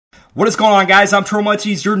What is going on, guys? I'm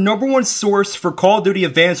Tromunchies, your #1 source for Call of Duty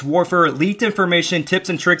Advanced Warfare, leaked information, tips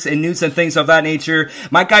and tricks, and news and things of that nature.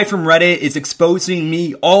 My guy from Reddit is exposing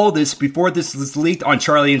me all this before this is leaked on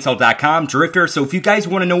charlieintel.com, Drifter. So if you guys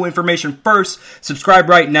want to know information first, subscribe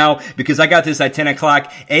right now, because I got this at 10 o'clock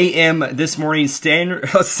a.m. this morning,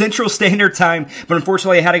 Central Standard Time. But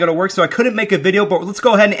unfortunately, I had to go to work, so I couldn't make a video. But let's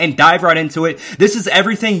go ahead and dive right into it. This is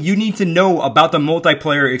everything you need to know about the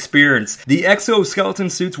multiplayer experience. The exoskeleton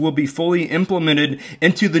suits will be fully implemented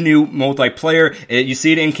into the new multiplayer. You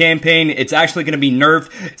see it in campaign. It's actually going to be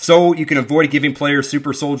nerfed, so you can avoid giving players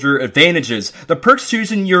super soldier advantages. The perks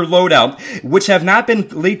choosing your loadout, which have not been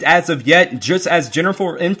leaked as of yet, just as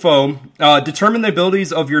general info, determine the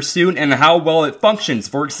abilities of your suit and how well it functions.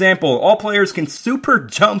 For example, all players can super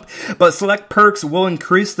jump, but select perks will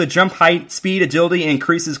increase the jump height, speed, agility, and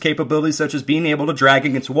increases capabilities such as being able to drag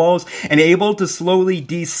against walls and able to slowly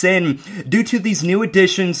descend. Due to these new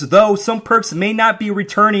additions, though, some perks may not be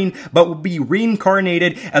returning, but will be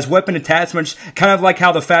reincarnated as weapon attachments, kind of like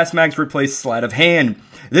how the fast mags replace sleight of hand.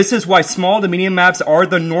 This is why small to medium maps are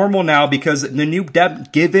the normal now, because the new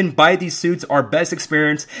depth given by these suits are best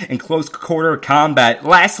experienced in close quarter combat.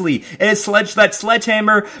 Lastly, it is said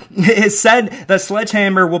that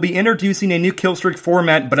Sledgehammer will be introducing a new killstreak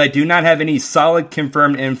format, but I do not have any solid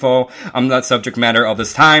confirmed info on that subject matter of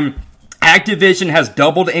this time. Activision has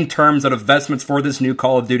doubled in terms of investments for this new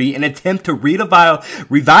Call of Duty in an attempt to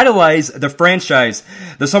revitalize the franchise.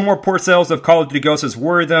 The somewhat poor sales of Call of Duty Ghosts has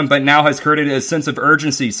worried them, but now has created a sense of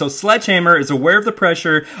urgency. So Sledgehammer is aware of the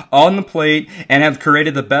pressure on the plate and have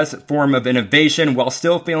created the best form of innovation while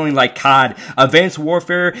still feeling like COD. Advanced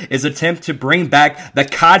Warfare is an attempt to bring back the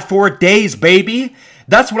COD 4 days, baby!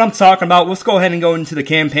 That's what I'm talking about. Let's go ahead and go into the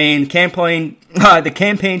campaign. The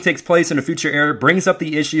campaign takes place in a future era, brings up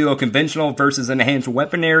the issue of conventional versus enhanced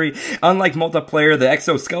weaponry. Unlike multiplayer, the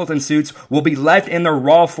exoskeleton suits will be left in their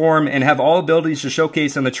raw form and have all abilities to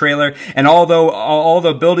showcase in the trailer. And although all the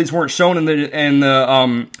abilities weren't shown in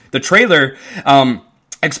the trailer,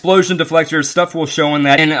 explosion deflectors, stuff will show in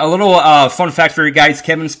that. And a little fun fact for you guys,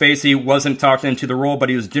 Kevin Spacey wasn't talked into the role, but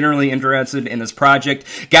he was generally interested in this project.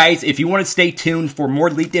 Guys, if you want to stay tuned for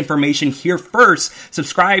more leaked information here first,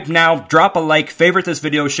 subscribe now, drop a like, favorite this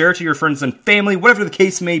video, share it to your friends and family, whatever the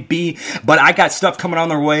case may be. But I got stuff coming on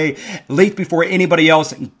their way, leaked before anybody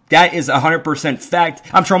else. That is 100% fact.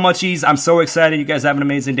 I'm Tromunchies. I'm so excited. You guys have an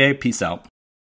amazing day. Peace out.